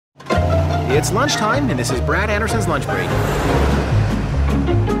It's lunchtime, and this is Brad Anderson's Lunch Break.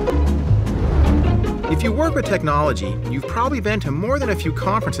 If you work with technology, you've probably been to more than a few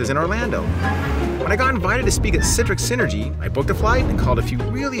conferences in Orlando. When I got invited to speak at Citrix Synergy, I booked a flight and called a few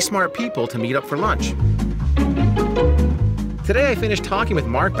really smart people to meet up for lunch. Today I finished talking with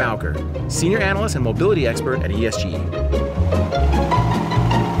Mark Bowker, Senior Analyst and Mobility Expert at ESG.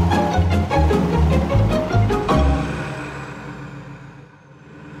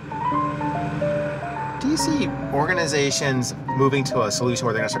 Do you see organizations moving to a solution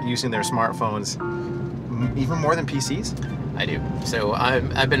where they're going to start using their smartphones even more than PCs? I do. So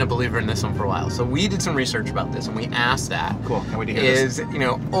I've been a believer in this one for a while. So we did some research about this and we asked that. Cool. Can't wait to hear this. You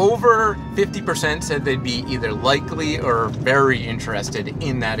know, over 50% said they'd be either likely or very interested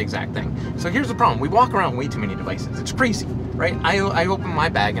in that exact thing. So here's the problem. We walk around way too many devices. It's crazy, right? I open my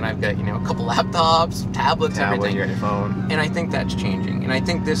bag and I've got, you know, a couple laptops, tablets, everything. You got your phone. And I think that's changing. And I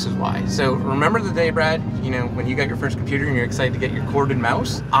think this is why. So remember the day, Brad, you know, when you got your first computer and you're excited to get your corded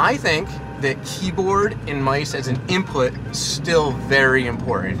mouse? I think that keyboard and mice as an input still very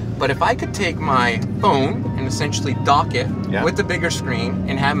important. But if I could take my phone and essentially dock it with the bigger screen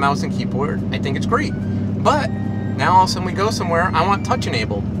and have mouse and keyboard, I think it's great. But now all of a sudden we go somewhere, I want touch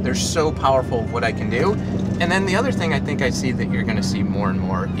enabled. They're so powerful what I can do. And then the other thing I think I see that you're gonna see more and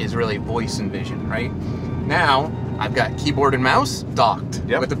more is really voice and vision, right? Now, I've got keyboard and mouse docked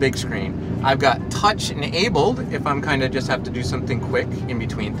with a big screen. I've got touch enabled if I'm kind of just have to do something quick in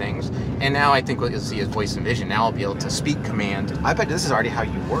between things. And now I think what you'll see is voice and vision. Now I'll be able to speak command. I bet this is already how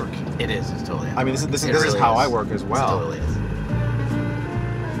you work. It is, it's totally. I mean, this is how I work as well. It totally is.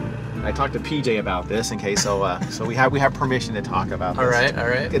 I talked to PJ about this in case, so we have permission to talk about this. All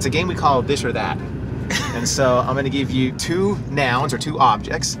right. It's a game we call This or That. And so I'm going to give you two nouns or two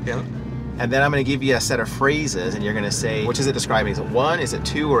objects. Yeah. And then I'm going to give you a set of phrases, and you're going to say, which is it describing? Is it one, is it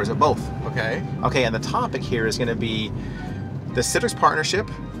two, or is it both? Okay. Okay, and the topic here is going to be the Citrix partnership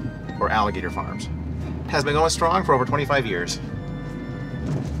or alligator farms. Has been going strong for over 25 years.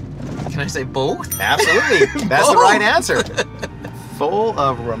 Can I say both? Absolutely. That's the right answer. Full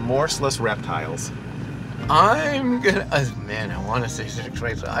of remorseless reptiles. I'm gonna, man, I want to say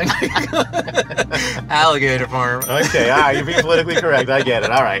Citrix right now. Alligator farm. Okay, all right, you're being politically correct. I get it.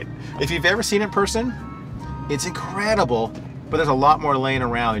 All right. If you've ever seen it in person, it's incredible, but there's a lot more laying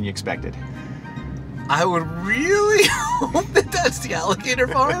around than you expected. I would really hope that that's the alligator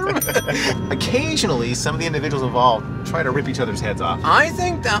farm. Occasionally, some of the individuals involved try to rip each other's heads off. I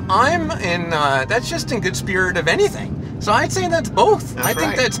think that I'm in, that's just in good spirit of anything. So I'd say that's both. I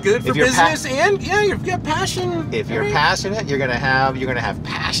think that's good for business and you've got passion. If you're passionate, you're gonna have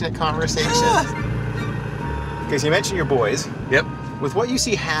passionate conversations. Because you mentioned your boys. Yep. With what you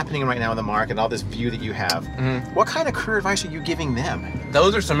see happening right now in the market, all this view that you have, what kind of career advice are you giving them?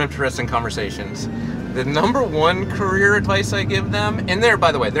 Those are some interesting conversations. The number one career advice I give them, and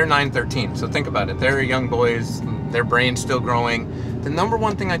by the way, they're 9-13, so think about it. They're young boys, their brain's still growing. The number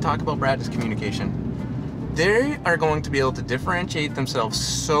one thing I talk about, Brad, is communication. They are going to be able to differentiate themselves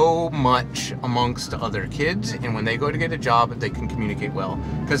so much amongst other kids, and when they go to get a job, they can communicate well.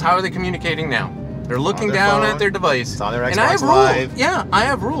 Because how are they communicating now? They're looking down at their device. It's on their Xbox and I have Live. rules. Yeah, I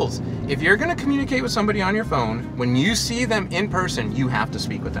have rules. If you're going to communicate with somebody on your phone, when you see them in person, you have to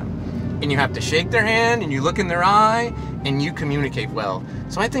speak with them. And you have to shake their hand, and you look in their eye, and you communicate well.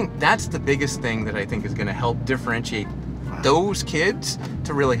 So I think that's the biggest thing that I think is going to help differentiate those kids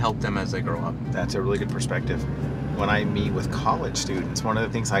to really help them as they grow up. That's a really good perspective. When I meet with college students, one of the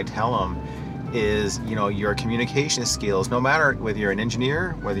things I tell them is, you know, your communication skills, no matter whether you're an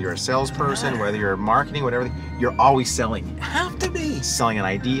engineer, whether you're a salesperson, whether you're marketing, whatever, you're always selling. You have to be. Selling an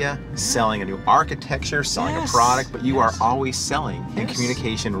idea, selling a new architecture, selling a product, but you are always selling in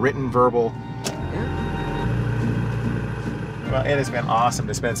communication, written, verbal. Well, it has been awesome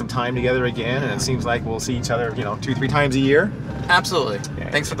to spend some time together again, and it seems like we'll see each other, you know, 2-3 times a year. Absolutely.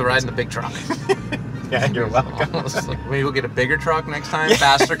 Thanks for the ride in the big truck. Yeah, you're welcome. Maybe we'll get a bigger truck next time,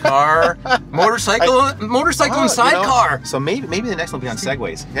 faster car, motorcycle and sidecar. So maybe the next one will be on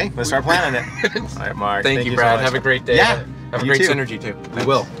Segways. Okay, let's start planning it. All right, Mark. Thank you, Brad. Have a great day. Yeah, have a great synergy too. We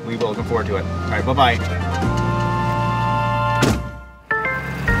will. Looking forward to it. All right, bye-bye.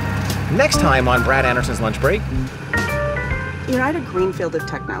 Next time on Brad Anderson's Lunch Break. You know, I had a greenfield of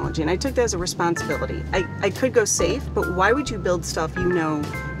technology, and I took that as a responsibility. I could go safe, but why would you build stuff you know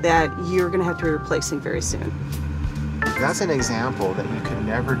that you're going to have to be replacing very soon? That's an example that you could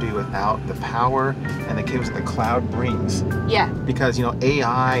never do without the power and the capabilities that the cloud brings. Yeah. Because, you know,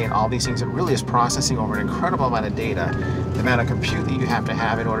 AI and all these things, it really is processing over an incredible amount of data. The amount of compute that you have to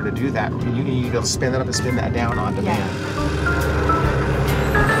have in order to do that, you need to be able to spin that up and spin that down on demand. Yeah.